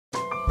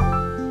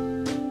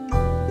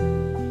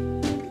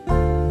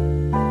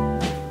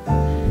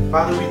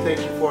Father, we thank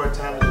you for our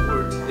time in the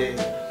Word today.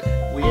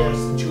 We ask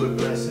that you would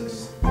bless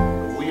us.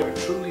 We are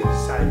truly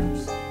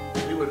disciples.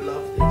 We would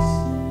love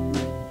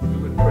this. We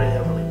would pray,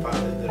 Heavenly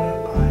Father, that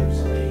our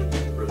lives may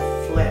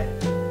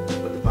reflect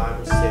what the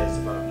Bible says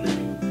about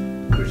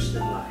living the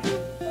Christian life.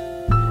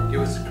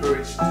 Give us the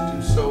courage to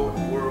do so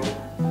in a world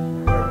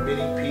where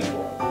many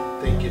people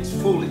think it's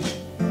foolish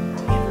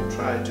to even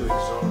try to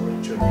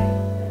exonerate your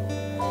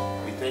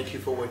name. We thank you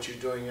for what you're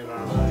doing in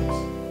our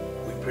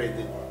lives. We pray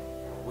that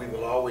we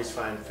will always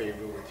find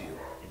favor with you.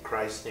 In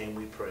Christ's name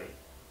we pray.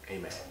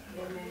 Amen.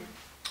 Amen.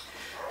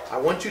 I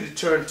want you to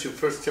turn to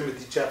 1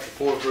 Timothy chapter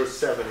 4, verse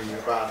 7 in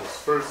your Bibles.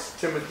 1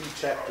 Timothy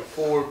chapter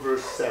 4,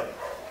 verse 7.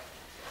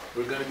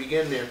 We're going to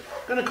begin there.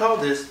 We're going to call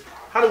this,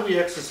 how do we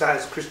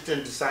exercise Christian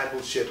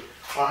discipleship?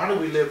 Or how do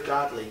we live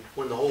godly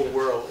when the whole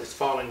world is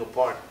falling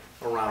apart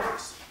around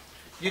us?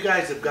 You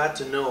guys have got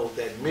to know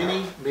that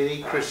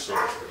many Christians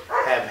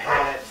have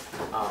had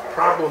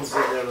problems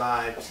in their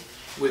lives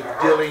with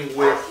dealing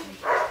with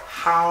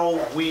how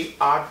we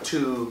ought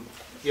to,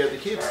 the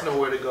kids know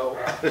where to go,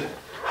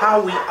 how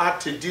we ought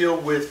to deal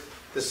with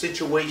the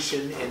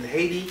situation in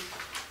Haiti,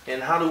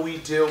 and how do we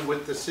deal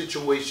with the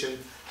situation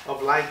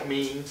of like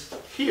means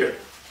here.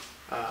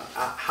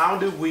 How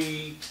do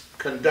we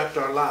conduct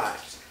our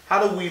lives?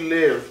 How do we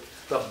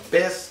live the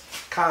best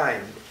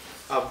kind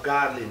of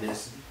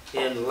godliness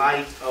in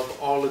light of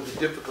all of the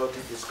difficulty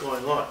that's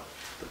going on?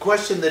 The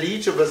question that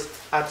each of us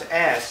ought to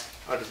ask,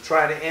 or to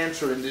try to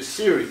answer in this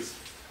series,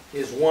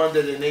 is one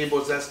that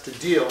enables us to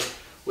deal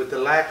with the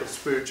lack of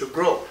spiritual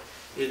growth.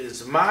 It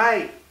is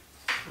my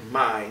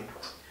mind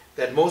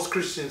that most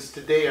Christians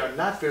today are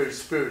not very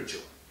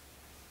spiritual.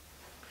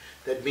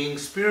 That being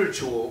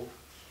spiritual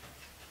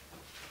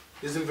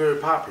isn't very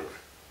popular.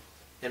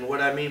 And what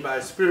I mean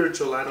by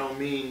spiritual, I don't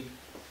mean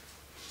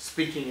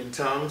speaking in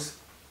tongues.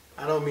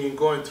 I don't mean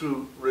going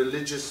through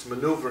religious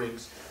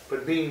maneuverings,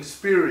 but being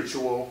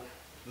spiritual,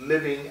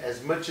 living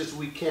as much as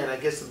we can. I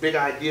guess the big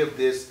idea of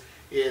this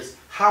is,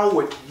 how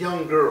would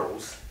young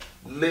girls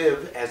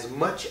live as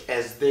much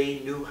as they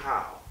knew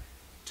how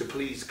to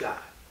please God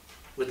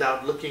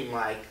without looking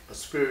like a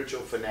spiritual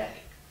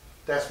fanatic?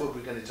 That's what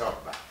we're going to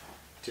talk about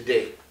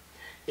today.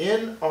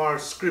 In our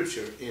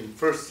scripture in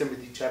 1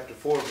 Timothy chapter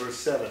 4 verse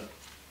 7,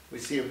 we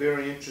see a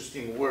very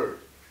interesting word.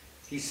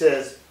 He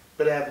says,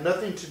 "But I have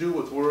nothing to do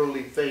with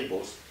worldly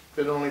fables,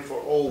 fit only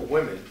for old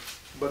women.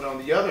 But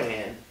on the other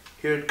hand,"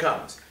 here it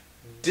comes,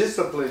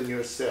 "discipline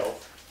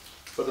yourself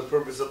for the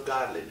purpose of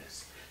godliness."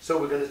 So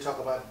we're going to talk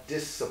about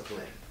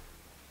discipline.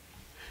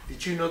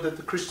 Did you know that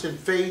the Christian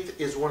faith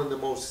is one of the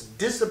most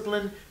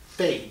disciplined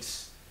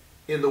faiths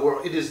in the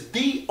world? It is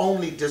the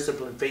only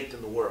disciplined faith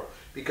in the world.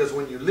 Because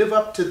when you live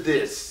up to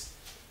this,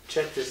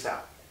 check this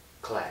out,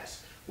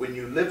 class. When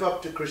you live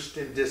up to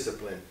Christian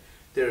discipline,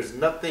 there's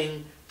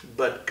nothing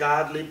but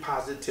godly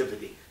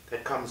positivity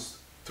that comes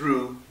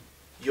through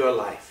your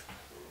life.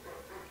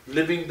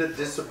 Living the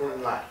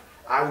disciplined life.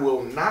 I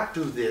will not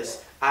do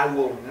this. I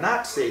will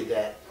not say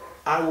that.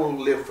 I will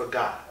live for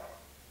God.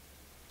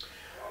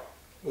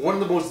 One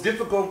of the most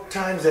difficult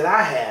times that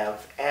I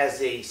have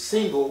as a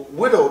single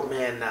widowed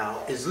man now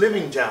is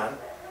living, John,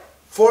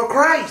 for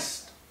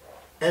Christ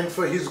and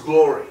for His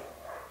glory,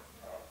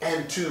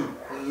 and to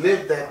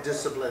live that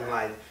disciplined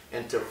life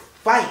and to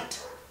fight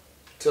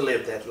to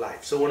live that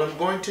life. So what I'm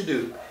going to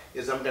do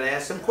is I'm going to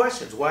ask some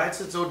questions. Why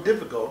is it so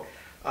difficult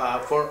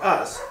for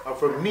us, or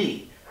for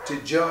me, to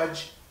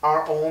judge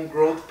our own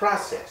growth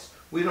process?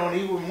 We don't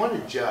even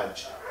want to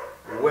judge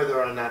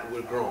whether or not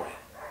we're growing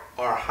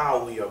or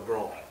how we are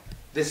growing.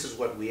 This is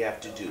what we have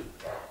to do.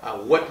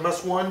 What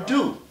must one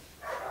do?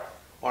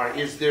 Or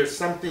is there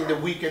something that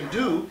we can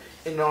do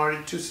in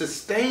order to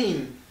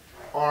sustain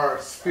our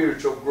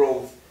spiritual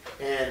growth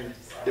and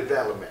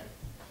development?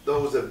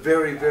 Those are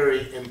very,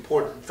 very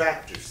important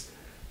factors.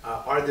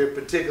 Are there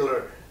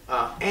particular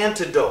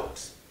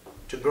antidotes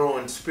to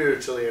growing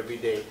spiritually every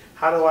day?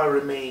 How do I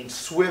remain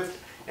swift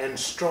and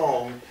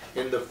strong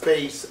in the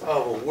face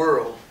of a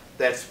world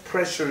that's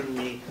pressuring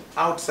me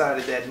outside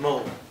of that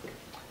mode?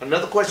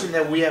 Another question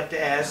that we have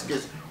to ask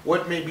is,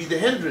 what may be the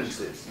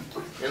hindrances?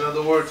 In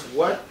other words,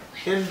 what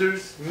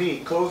hinders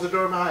me? Close the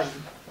door behind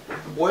you.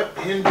 What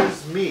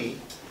hinders me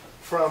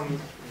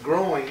from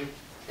growing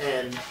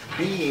and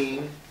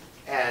being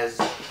as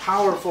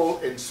powerful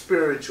and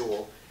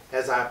spiritual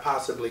as I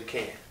possibly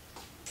can?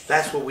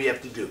 That's what we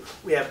have to do.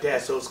 We have to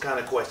ask those kind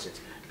of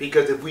questions.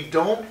 Because if we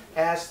don't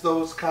ask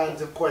those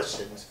kinds of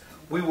questions,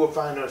 we will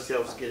find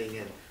ourselves getting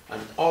in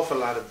an awful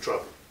lot of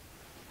trouble.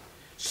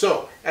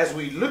 So, as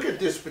we look at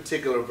this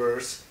particular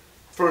verse,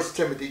 1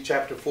 Timothy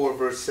chapter 4,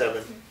 verse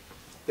 7,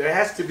 there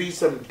has to be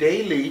some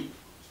daily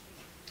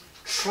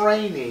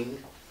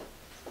training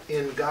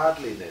in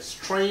godliness,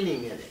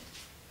 training in it.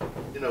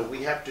 You know,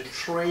 we have to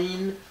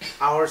train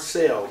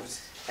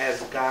ourselves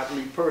as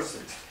godly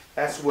persons.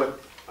 That's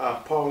what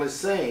Paul is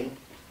saying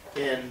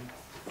in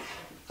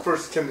 1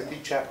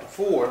 Timothy chapter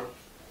 4,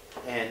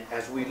 and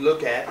as we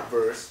look at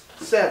verse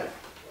 7.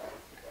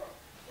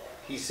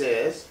 He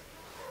says,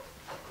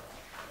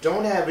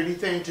 don't have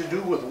anything to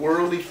do with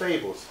worldly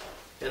fables.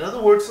 In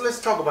other words,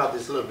 let's talk about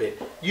this a little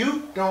bit.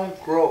 You don't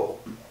grow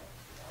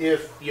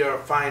if your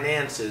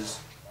finances,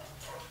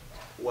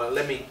 well,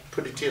 let me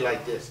put it to you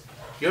like this.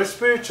 Your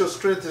spiritual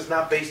strength is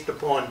not based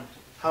upon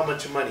how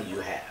much money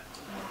you have.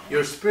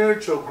 Your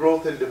spiritual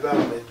growth and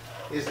development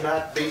is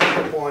not based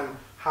upon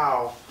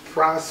how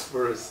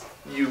prosperous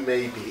you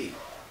may be.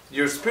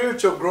 Your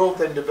spiritual growth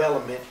and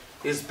development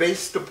is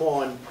based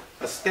upon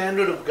a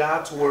standard of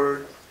God's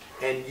Word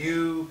and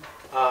you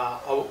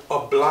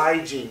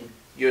obliging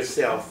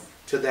yourself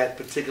to that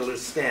particular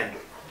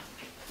standard.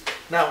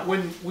 Now,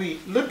 when we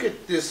look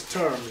at this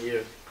term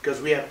here,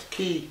 because we have to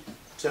key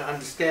to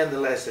understand the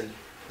lesson,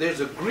 there's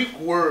a Greek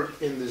word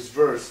in this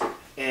verse,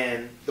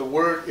 and the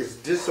word is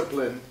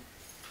discipline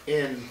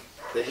in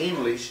the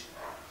English,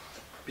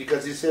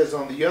 because it says,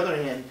 on the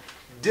other hand,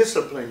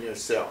 discipline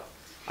yourself.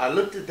 I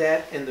looked at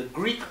that, and the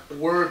Greek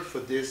word for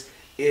this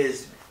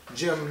is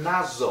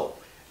gymnazo.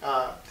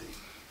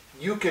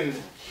 You can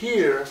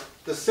hear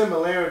the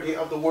similarity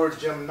of the word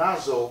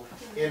gymnazo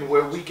in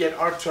where we get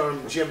our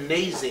term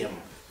gymnasium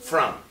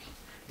from.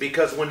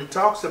 Because when it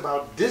talks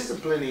about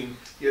disciplining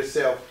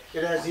yourself,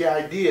 it has the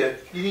idea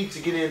you need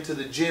to get into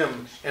the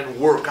gym and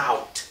work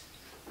out.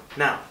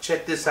 Now,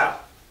 check this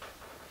out.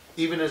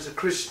 Even as a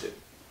Christian.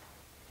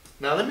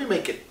 Now, let me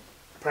make it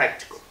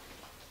practical.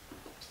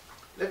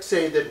 Let's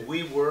say that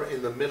we were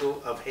in the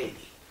middle of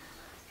Haiti.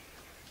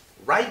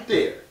 Right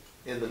there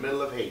in the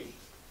middle of Haiti.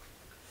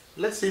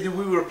 Let's say that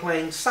we were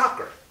playing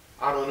soccer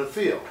out on the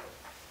field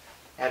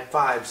at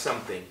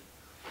 5-something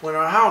when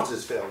our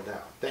houses fell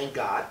down. Thank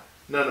God,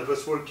 none of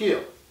us were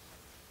killed.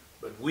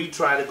 But we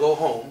tried to go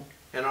home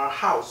and our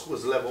house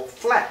was level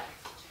flat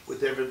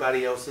with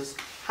everybody else's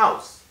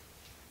house.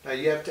 Now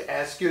you have to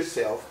ask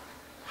yourself,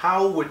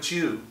 how would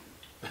you,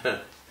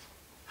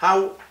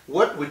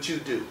 what would you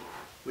do?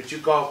 Would you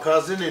call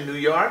cousin in New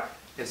York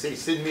and say,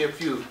 send me a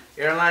few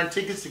airline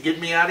tickets to get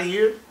me out of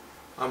here?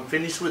 I'm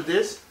finished with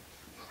this.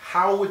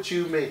 How would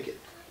you make it?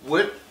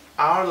 Would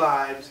our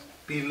lives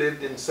be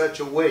lived in such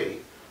a way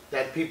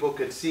that people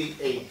could see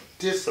a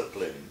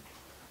disciplining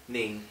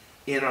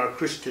in our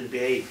Christian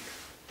behavior?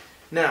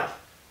 Now,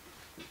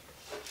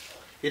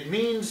 it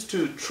means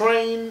to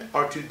train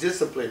or to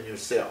discipline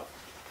yourself.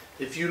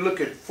 If you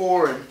look at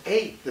 4 and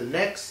 8, the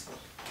next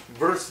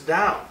verse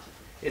down,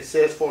 it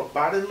says, for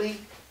bodily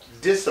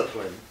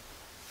discipline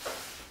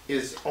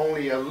is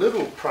only a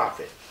little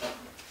profit,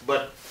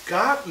 but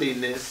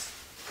godliness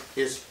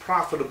is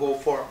profitable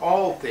for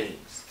all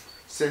things,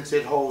 since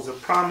it holds a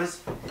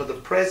promise for the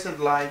present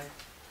life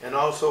and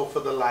also for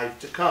the life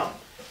to come.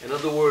 In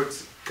other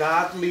words,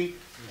 godly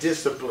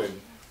discipline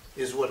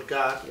is what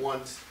God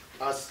wants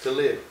us to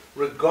live,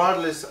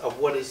 regardless of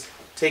what is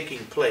taking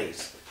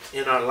place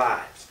in our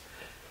lives.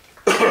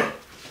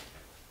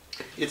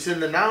 It's in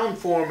the noun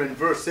form in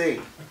verse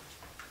 8.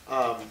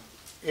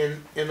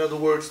 In other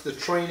words, the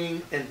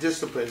training and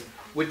discipline,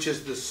 which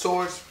is the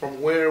source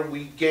from where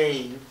we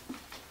gain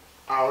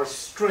our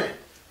strength.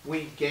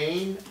 We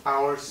gain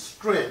our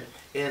strength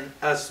in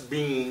us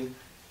being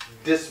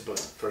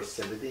disciplined. 1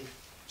 Timothy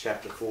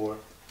chapter 4,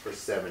 verse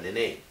 7 and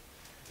 8.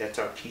 That's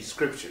our key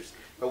scriptures.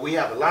 But we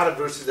have a lot of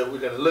verses that we're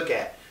going to look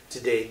at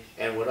today.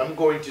 And what I'm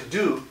going to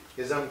do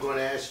is I'm going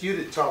to ask you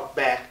to talk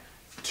back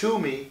to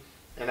me.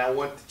 And I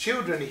want the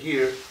children to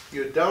hear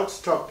your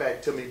adults talk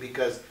back to me,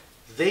 because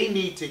they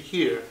need to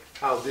hear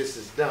how this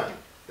is done,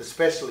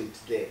 especially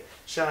today.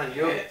 Sean,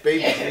 your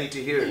babies need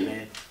to hear it,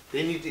 man.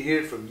 They need to hear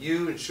it from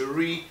you and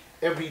Cherie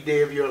every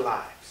day of your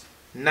lives.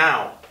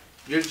 Now,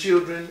 your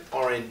children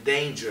are in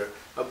danger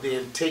of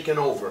being taken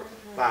over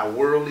by a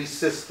worldly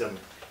system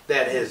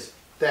that is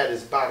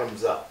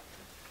bottoms up.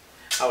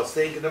 I was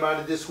thinking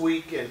about it this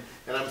week, and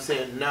I'm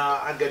saying,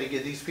 nah, I got to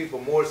give these people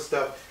more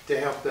stuff to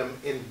help them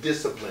in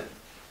discipline.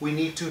 We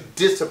need to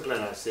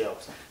discipline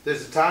ourselves.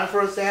 There's a time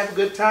for us to have a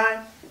good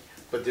time,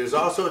 but there's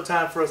also a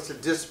time for us to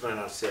discipline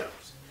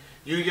ourselves.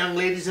 You young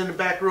ladies in the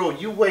back row,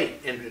 you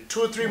wait in 2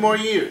 or 3 more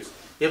years.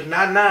 If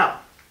not now,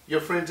 your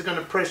friends are going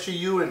to pressure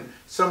you in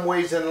some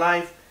ways in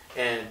life,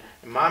 and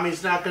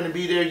mommy's not going to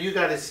be there. You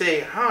got to say,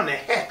 how in the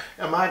heck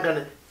am I going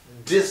to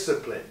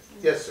discipline?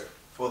 Yes, sir.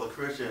 For the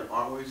Christian,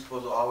 aren't we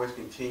supposed to always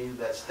continue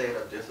that state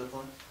of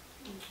discipline?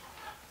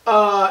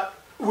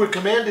 We're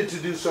commanded to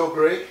do so,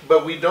 great,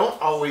 but we don't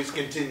always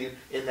continue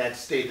in that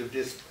state of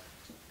discipline.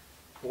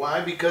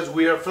 Why? Because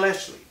we are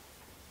fleshly.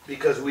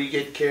 Because we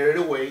get carried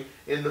away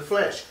in the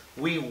flesh.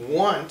 We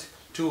want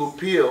to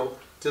appeal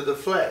to the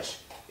flesh.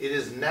 It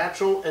is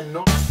natural and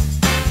normal.